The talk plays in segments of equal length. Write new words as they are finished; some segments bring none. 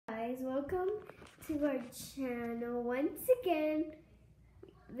welcome to our channel once again.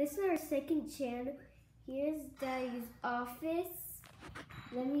 This is our second channel. Here's Daddy's office.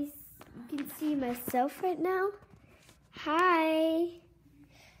 You can see myself right now. Hi.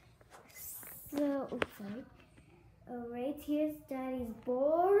 Alright, here's Daddy's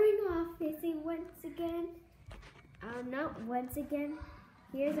boring office once again. Not once again.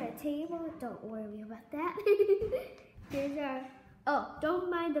 Here's our table. Don't worry about that. Here's our,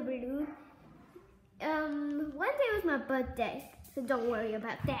 don't mind the balloon. One day was my birthday, so don't worry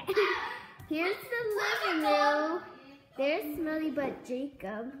about that. Here's the living room. There's Smelly but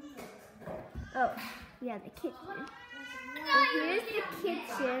Jacob. Oh, yeah, the kitchen. Here's the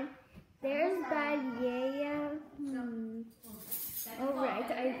kitchen. There's Daddy.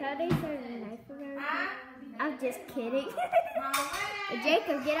 Alright, I thought I saw a knife around here. I'm just kidding.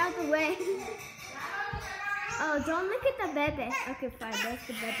 Jacob, get out the way. Oh, don't look at the baby. Okay, fine, that's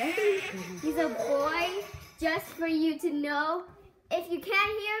the baby. He's a boy, just for you to know. If you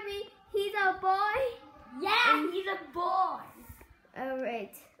can't hear me, he's a boy. Yeah, he's a boy.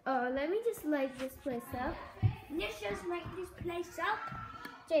 Alright. Oh, let me just light this place up. Let's just light this place up.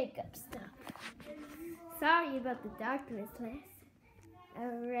 Jacob, stop. Sorry about the darkness, class.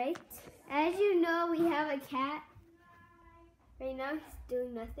 Alright. As you know, we have a cat. Right now, he's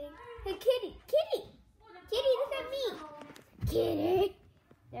doing nothing. Hey, Kitty! Kitty! Kitty, look at me! Kitty!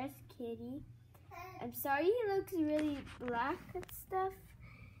 There's Kitty. I'm sorry he looks really black and stuff.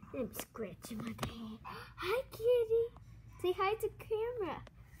 I'm scratching my head. Hi, Kitty! Say hi to camera.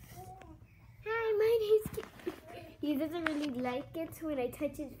 Hi, my name's Kitty. He doesn't really like it when I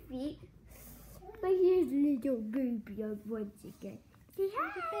touch his feet. But here's little baby once again. Say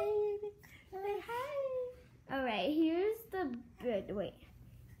hi! Say hi! Alright, here's the bed. Wait.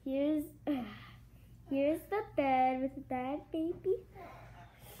 Here's the bed with the bad baby.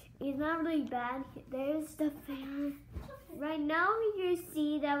 He's not really bad. There's the fan. Right now you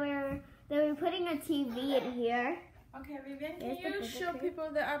see that we're putting a TV in here. Okay, Vivian, can you show people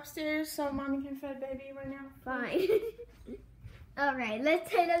the upstairs so mommy can feed baby right now? Fine. Alright,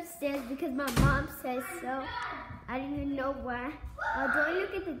 let's head upstairs because my mom says so. I don't even know why. Don't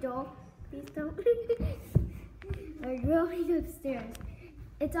look at the door. Please don't. We're going upstairs.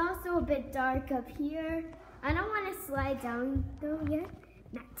 It's also a bit dark up here. I don't want to slide down though yet.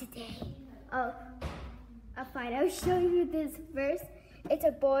 Not today. Oh, fine. I'll show you this first. It's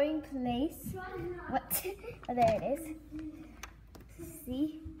a boring place. What? Oh, there it is.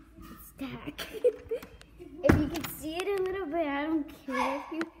 See? It's dark. If you can see it a little bit, I don't care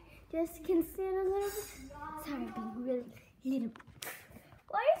if you just can see it a little bit. Sorry, being really little.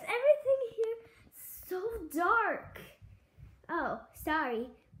 Why is everything here so dark? Oh, sorry.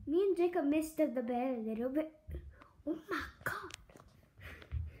 Me and Jacob missed the bed a little bit. Oh my God.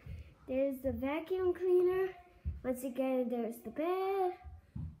 There's the vacuum cleaner. Once again, there's the bed.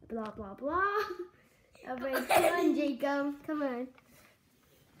 Blah, blah, blah. Alright, come on, Jacob. Come on.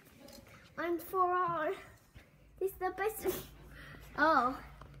 I'm for all. This is the best. Oh,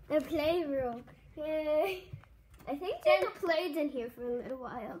 the playroom. Yay. I think Jacob played in here for a little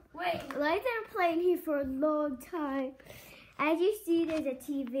while. Wait. I didn't play in here for a long time. As you see, there's a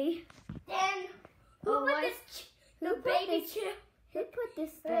TV. Then who put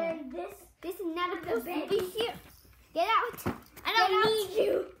this there? This is not supposed to be here. Get out. I don't need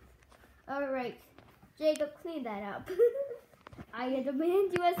you. Alright. Jacob, clean that up. I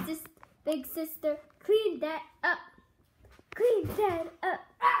demand you as this big sister. Clean that up. Clean that up.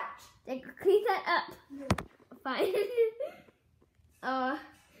 Ouch. Jacob, clean that up. Fine.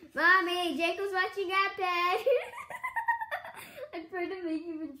 Mommy, Jacob's watching iPad. I'm trying to make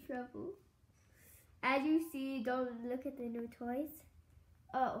him in trouble. As you see, don't look at the new toys.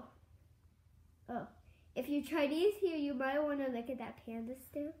 Oh. If you're Chinese here, you might want to look at that panda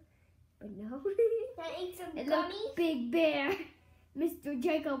still. But no. That ate some It gummies. looks Big Bear. Mr.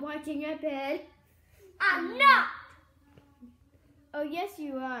 Jacob watching iPad. I'm not. Oh, yes,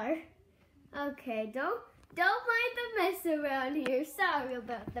 you are. Okay, don't mind the mess around here. Sorry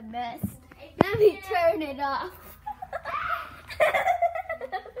about the mess. Let me turn it off.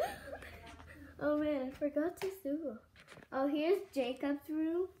 Oh man, I forgot to do. Oh, here's Jacob's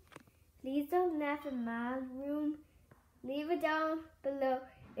room. Please don't laugh at my room. Leave it down below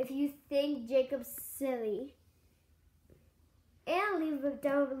if you think Jacob's silly. And leave it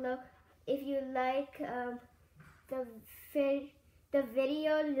down below if you like the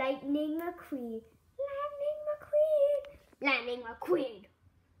video Lightning McQueen. Lightning McQueen.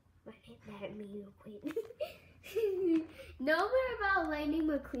 Lightning McQueen. Know more about Lightning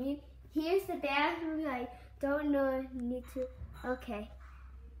McQueen? Here's the bathroom. I don't know. Need to. Okay.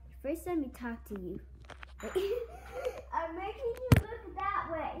 First, let me talk to you. I'm making you look that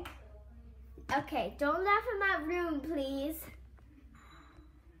way. Okay, don't laugh in my room, please.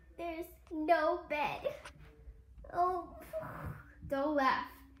 There's no bed. Oh, don't laugh.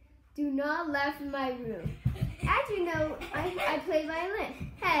 Do not laugh in my room. As you know, I play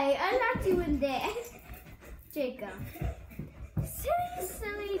violin. Hey, I'm not doing that. Jacob.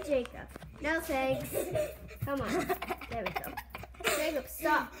 Silly Jacob. No thanks. Come on. There we go. Jacob,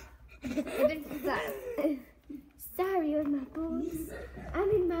 stop. Sorry with my voice. I'm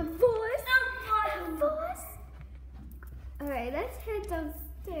in my voice. Alright, let's head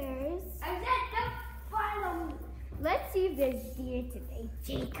downstairs. I said don't follow me. Let's see if there's deer today,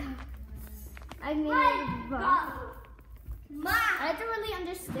 Jacob. I mean, I don't really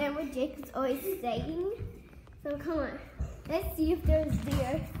understand what Jacob's always saying. So come on, let's see if there's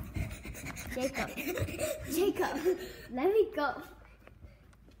deer. Jacob, let me go.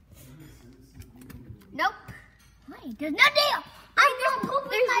 Nope. Wait, there's no deer. There's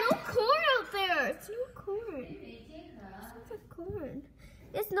no corn out there. It's no corn. It's corn.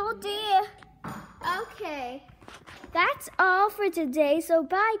 There's no deer. Okay, that's all for today. So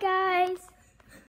bye, guys.